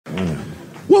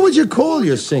would you call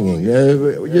your singing?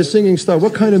 Your singing style?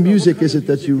 What kind of music is it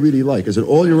that you really like? Is it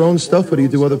all your own stuff, or do you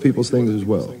do other people's things as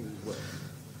well?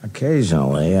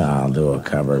 Occasionally, I'll do a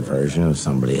cover version of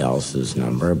somebody else's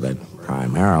number, but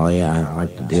primarily, I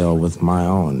like to deal with my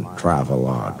own travel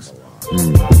logs.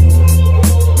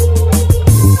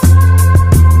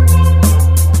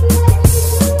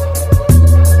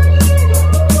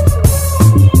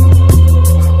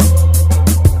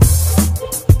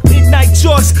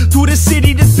 Jogs through the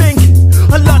city to think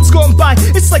a lot's gone by.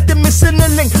 It's like they're missing a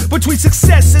link between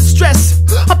success and stress.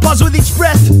 I pause with each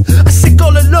breath. I sit all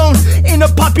alone in a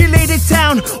populated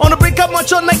town, on a break up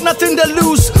much on like nothing to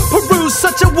lose. Peruse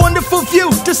such a wonderful view,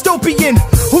 dystopian.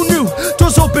 Who knew?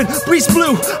 Doors open, breeze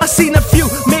blue. I seen a few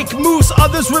make moves,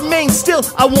 others remain still.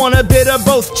 I want a bit of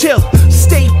both, chill.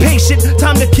 Stay patient,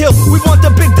 time to kill. We want the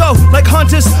big dough, like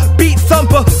hunters, beat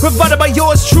thumper, provided by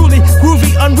yours truly.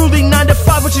 Groovy, unruly, 9 to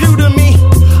 5, what you do to me?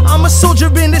 I'm a soldier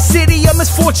in the city of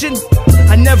misfortune.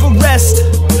 I never rest,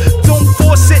 don't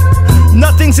force it.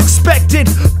 Nothing's expected,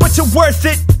 but you're worth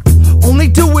it. Only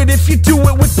do it if you do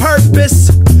it with purpose.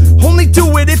 Only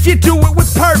do it if you do it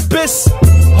with purpose.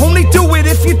 Only do it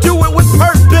if you do it with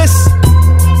purpose.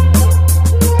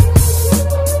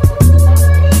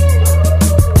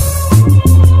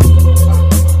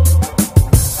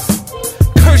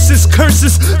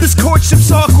 Curses, this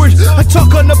courtship's awkward. I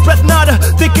talk on the breath, nada,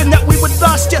 thinking that we would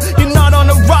lost ya. You're not on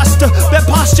a roster, bad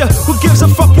posture. Who gives a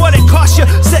fuck what it costs ya?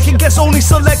 Second guess, only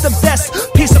select the best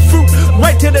piece of fruit,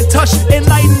 right to the touch,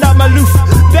 enlightened, I'm aloof.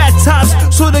 Bad times,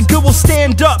 so the good will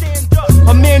stand up.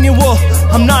 A manual,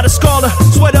 I'm not a scholar.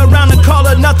 Sweater around the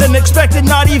collar, nothing expected,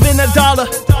 not even $1.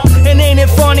 And ain't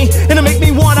it funny? And it make me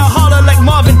wanna holler like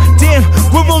Marvin. Damn,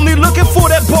 we're only looking for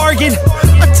that bargain.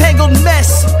 A tangled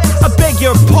mess, I beg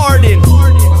your pardon.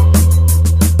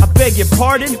 I beg your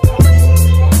pardon.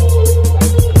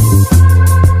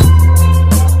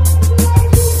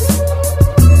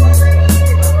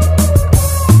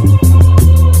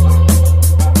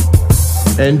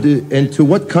 And to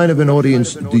what kind of an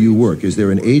audience do you work? Is there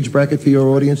an age bracket for your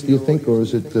audience, do you think, or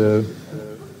is it a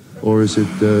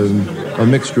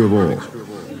mixture of all?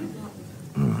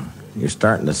 You're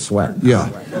starting to sweat. Yeah.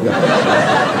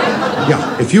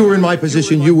 If you were in my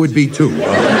position, you would be too.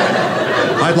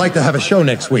 I'd like to have a show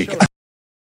next week.